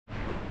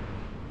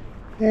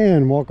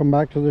And welcome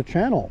back to the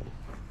channel.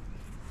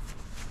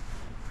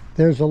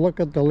 There's a look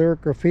at the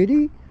Lyric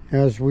Graffiti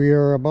as we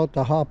are about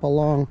to hop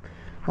along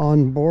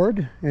on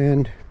board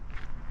and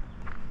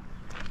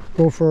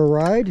go for a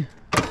ride.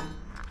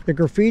 The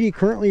Graffiti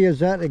currently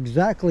is at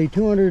exactly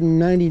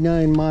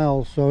 299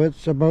 miles, so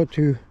it's about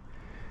to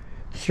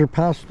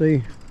surpass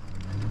the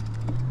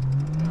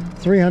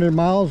 300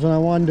 miles, and I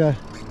wanted to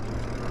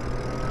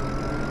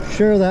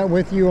share that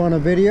with you on a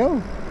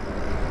video.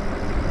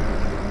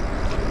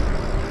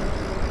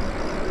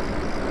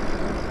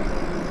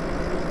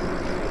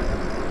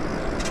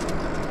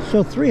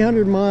 So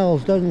 300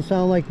 miles doesn't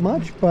sound like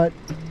much, but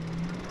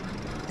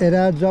it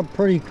adds up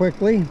pretty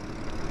quickly.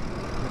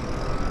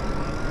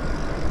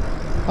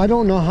 I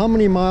don't know how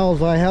many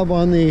miles I have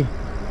on the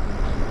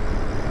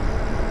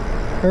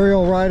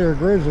Aerial Rider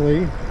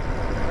Grizzly,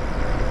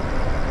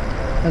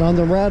 and on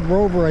the Rad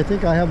Rover I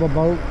think I have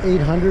about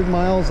 800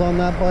 miles on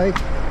that bike.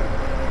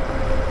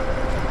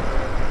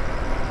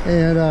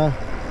 And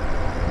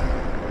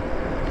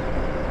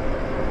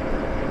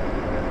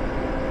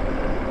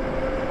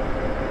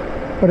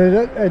but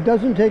it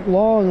doesn't take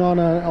long on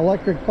an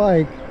electric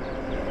bike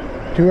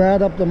to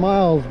add up the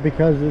miles,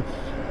 because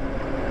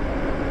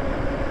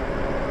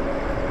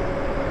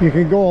you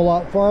can go a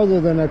lot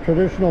farther than a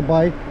traditional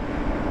bike,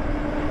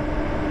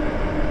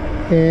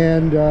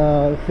 and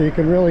so you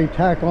can really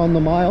tack on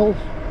the miles.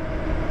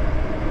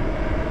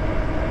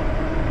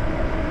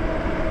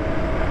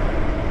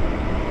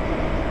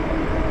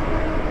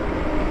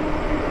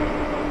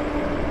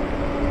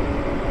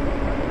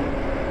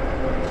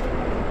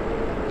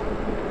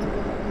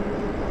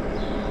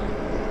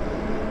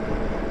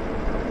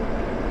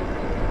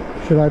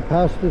 Should I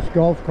pass this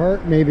golf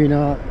cart? Maybe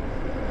not.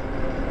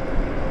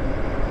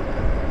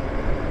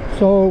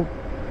 So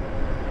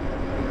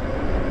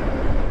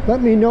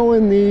let me know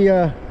in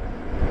the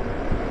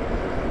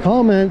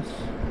comments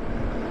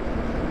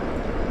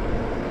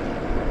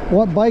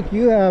what bike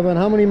you have and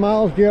how many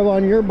miles do you have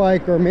on your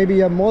bike, or maybe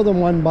you have more than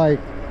one bike.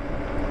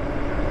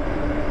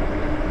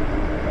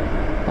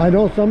 I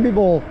know some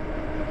people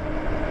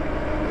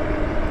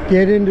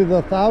get into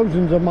the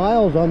thousands of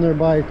miles on their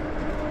bike,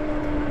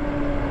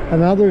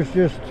 and others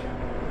just,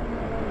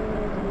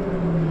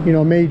 you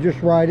know, may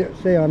just ride it,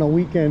 say, on a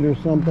weekend or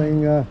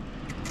something.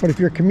 But if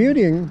you're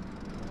commuting,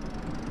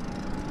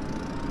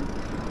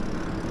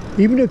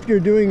 even if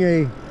you're doing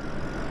a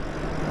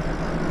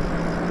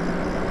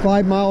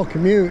 5-mile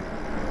commute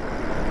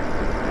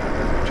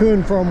to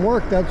and from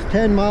work, that's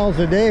 10 miles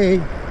a day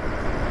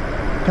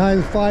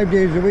times 5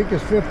 days a week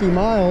is 50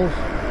 miles.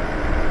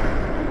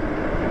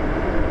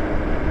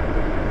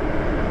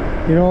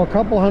 You know, a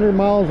couple hundred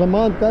miles a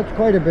month, that's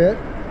quite a bit.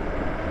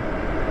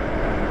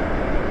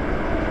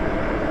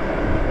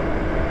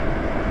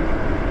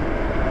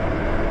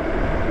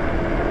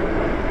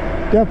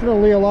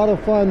 Definitely a lot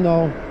of fun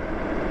though.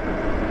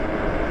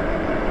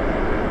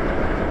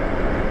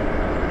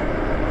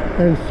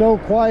 And so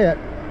quiet.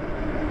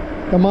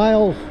 The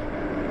miles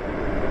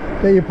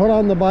that you put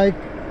on the bike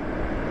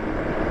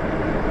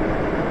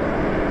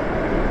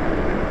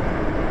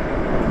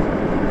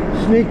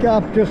sneak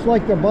up, just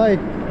like the bike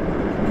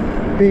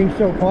being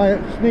so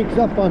quiet sneaks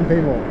up on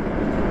people.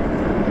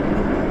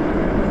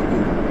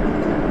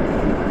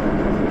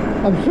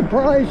 I'm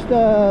surprised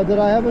that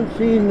I haven't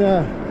seen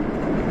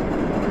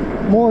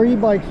more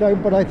e-bikes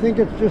out, but I think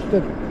it's just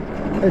that,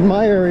 in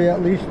my area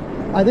at least,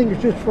 I think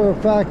it's just for a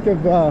fact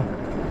of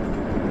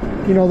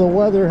you know, the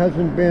weather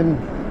hasn't been,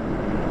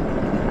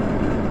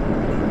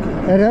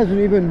 it hasn't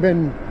even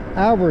been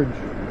average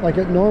like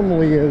it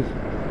normally is,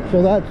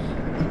 so that's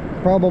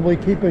probably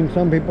keeping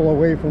some people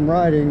away from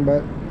riding.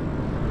 But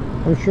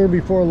I'm sure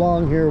before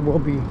long here we'll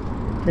be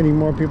getting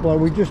more people out.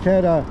 We just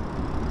had a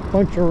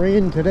bunch of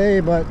rain today,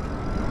 but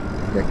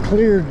it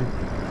cleared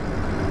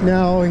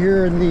now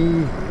here in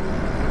the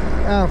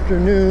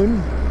afternoon,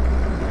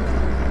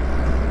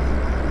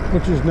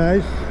 which is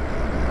nice.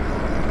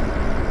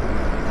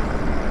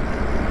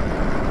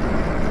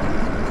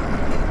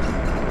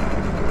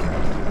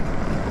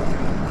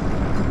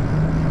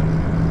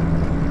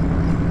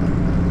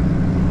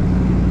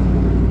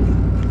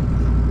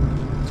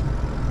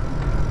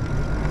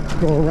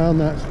 Go around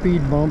that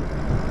speed bump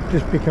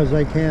just because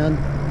I can.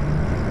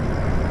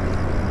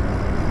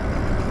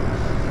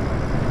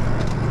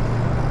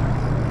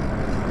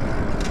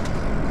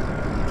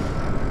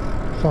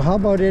 So how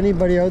about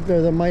anybody out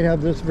there that might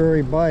have this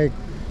very bike,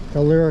 the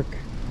Lyric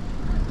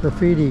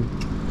Graffiti?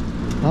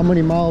 How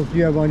many miles do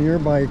you have on your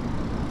bike?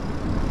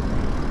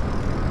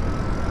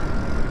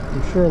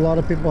 I'm sure a lot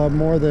of people have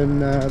more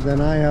than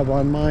I have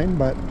on mine,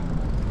 but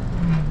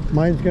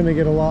mine's going to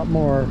get a lot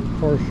more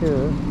for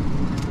sure.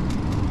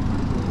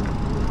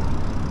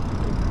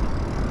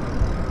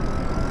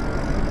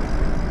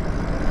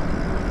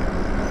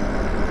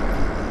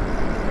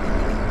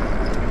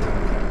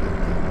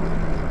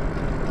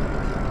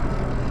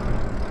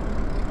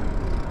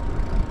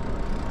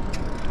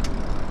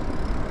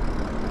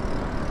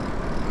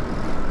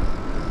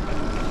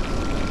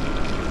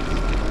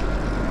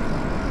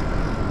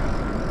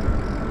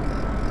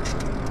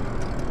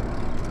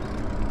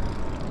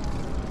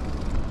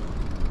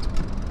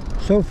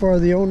 So far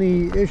the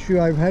only issue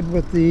I've had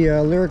with the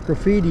Lyric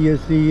Graffiti is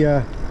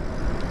the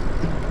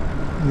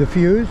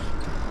fuse,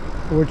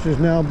 which has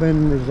now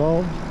been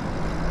resolved.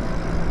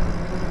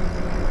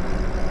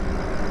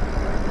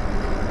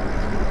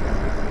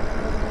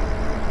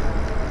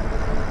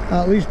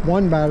 At least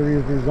one battery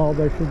is resolved,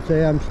 I should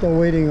say. I'm still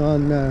waiting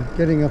on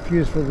getting a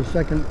fuse for the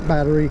second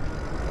battery.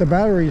 The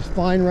battery is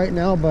fine right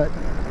now, but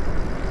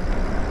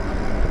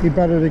it'd be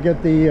better to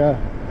get the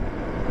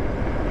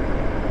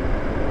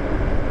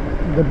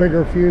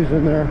bigger fuse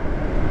in there.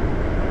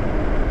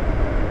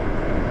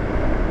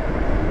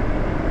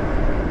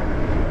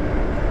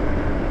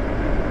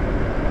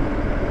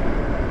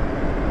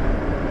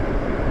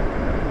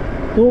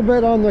 A little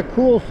bit on the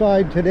cool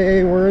side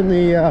today. We're in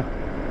the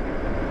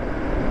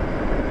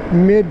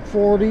mid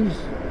 40s,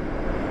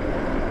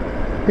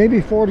 maybe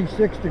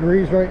 46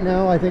 degrees right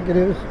now, I think it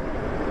is.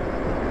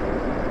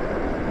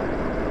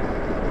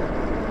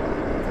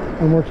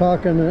 And we're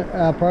talking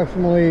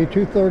approximately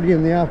 2:30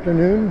 in the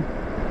afternoon.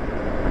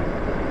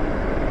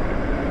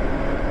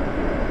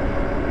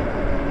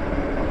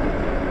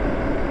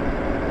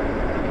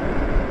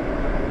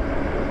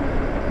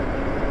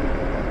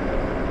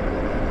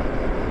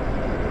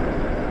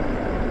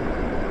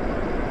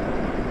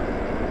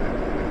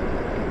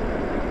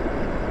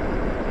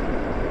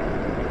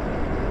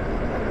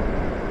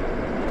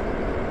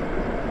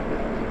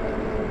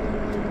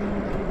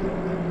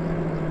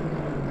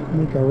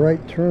 Make a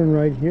right turn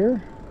right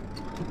here.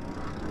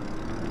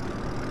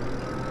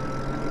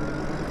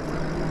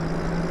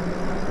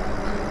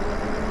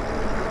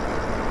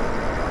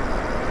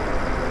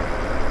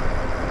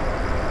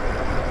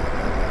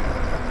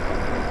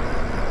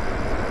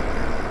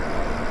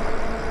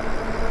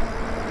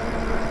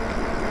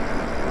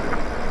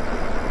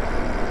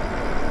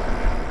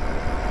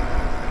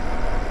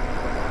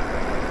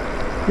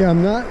 Yeah,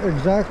 I'm not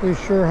exactly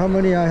sure how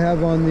many I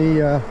have on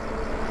the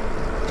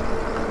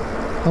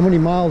how many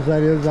miles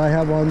that is I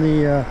have on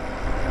the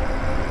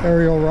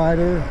aerial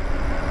rider,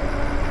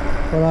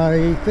 but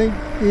I think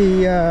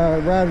the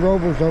Rad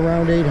Rover's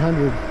around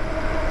 800.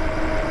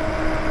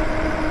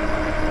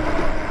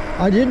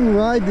 I didn't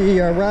ride the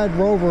Rad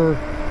Rover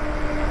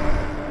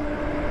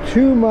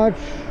too much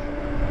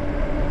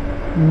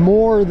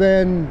more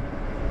than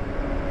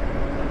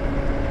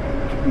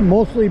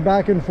mostly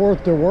back and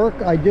forth to work.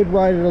 I did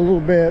ride it a little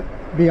bit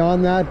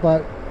beyond that,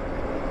 but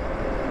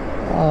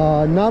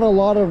not a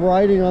lot of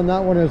riding on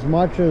that one as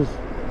much as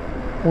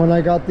when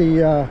I got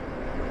the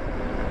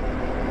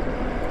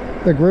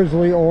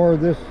Grizzly or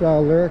this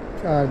Lyric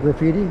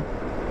Graffiti.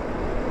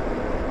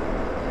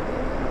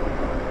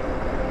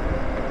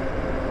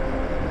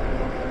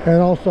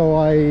 And also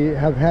I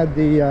have had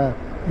the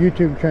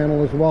YouTube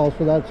channel as well,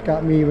 so that's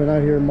got me even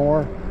out here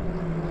more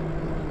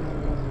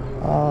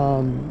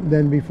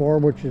than before,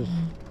 which has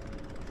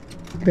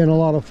been a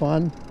lot of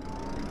fun.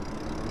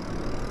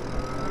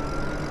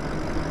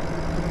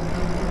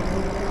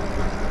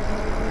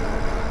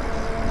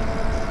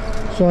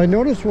 So I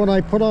noticed when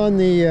I put on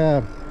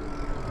the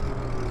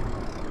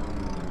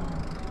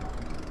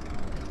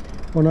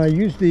when I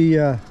use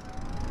the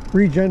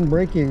regen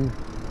braking,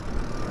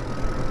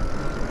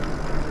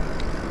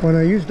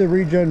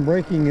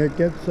 it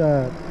gets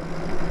the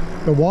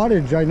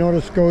wattage, I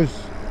noticed,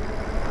 goes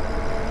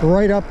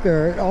right up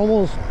there. It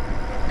almost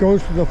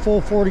goes to the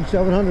full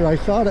 4700. I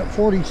saw it at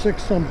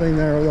 46 something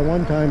there the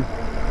one time.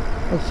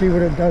 Let's see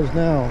what it does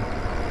now.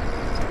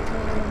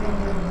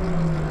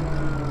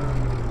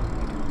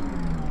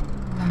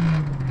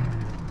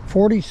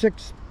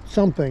 $46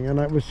 something, and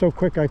it was so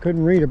quick I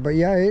couldn't read it. But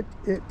yeah,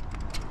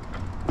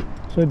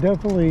 so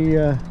definitely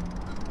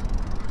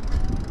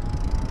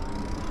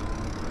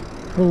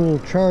put a little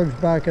charge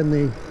back in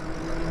the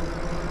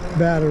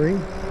battery.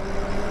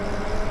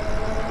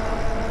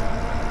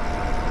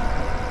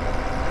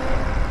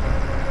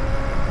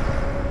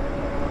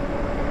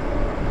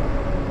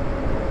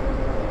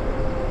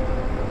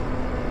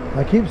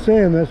 I keep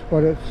saying this,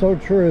 but it's so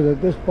true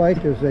that this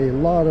bike is a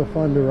lot of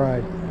fun to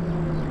ride.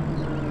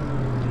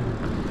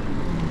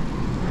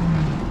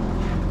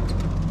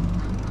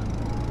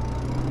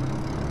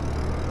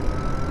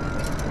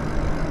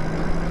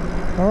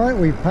 All right,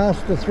 we've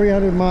passed the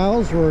 300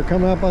 miles. We're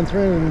coming up on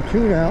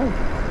 302 now.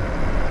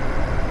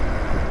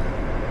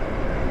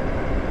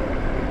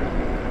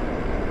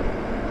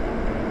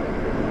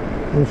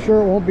 I'm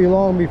sure it won't be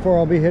long before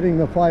I'll be hitting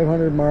the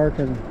 500 mark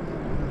and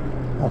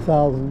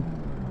 1,000.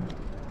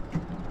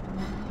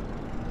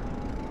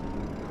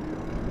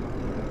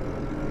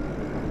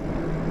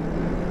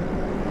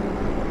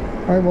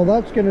 All right, well,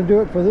 that's going to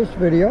do it for this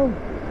video.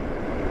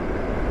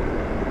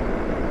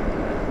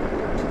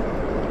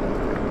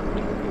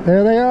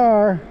 There they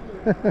are.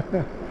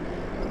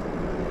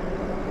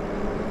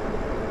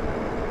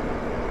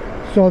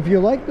 So if you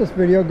like this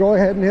video, go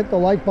ahead and hit the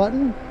like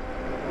button.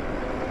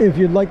 If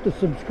you'd like to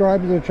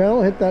subscribe to the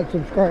channel, hit that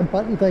subscribe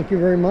button. Thank you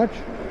very much.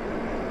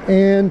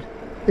 And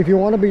if you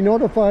want to be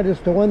notified as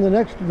to when the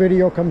next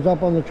video comes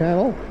up on the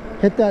channel,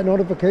 hit that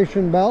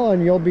notification bell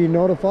and you'll be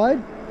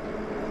notified.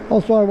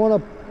 Also, I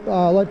want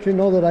to let you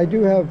know that I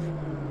do have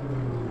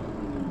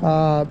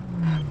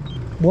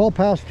well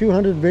past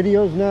 200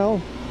 videos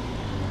now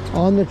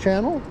on the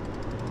channel.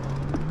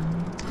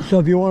 So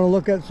if you want to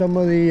look at some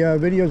of the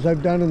videos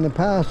I've done in the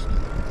past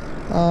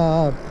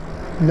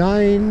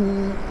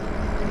 9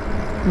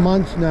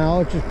 months now,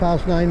 it's just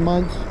past 9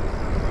 months,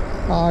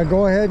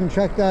 go ahead and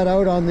check that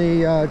out on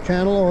the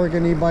channel,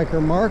 Oregon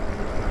E-Biker Mark.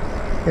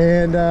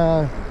 And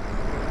a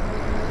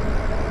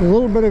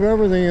little bit of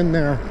everything in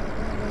there.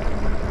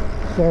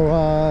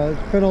 So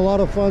it's been a lot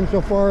of fun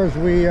so far as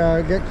we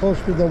get close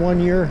to the 1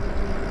 year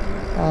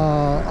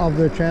of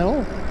the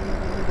channel.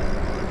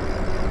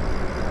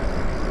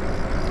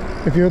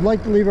 If you would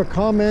like to leave a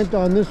comment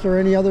on this or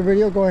any other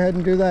video, go ahead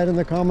and do that in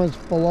the comments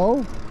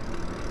below.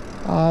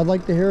 I'd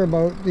like to hear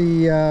about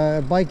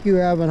the bike you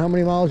have and how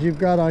many miles you've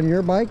got on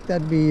your bike.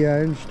 That'd be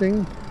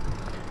interesting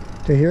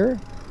to hear.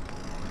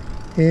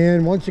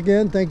 And once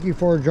again, thank you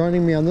for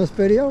joining me on this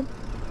video.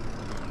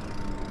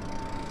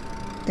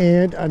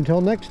 And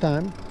until next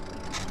time,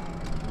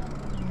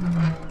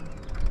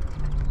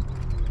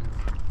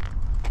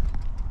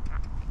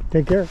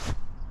 take care.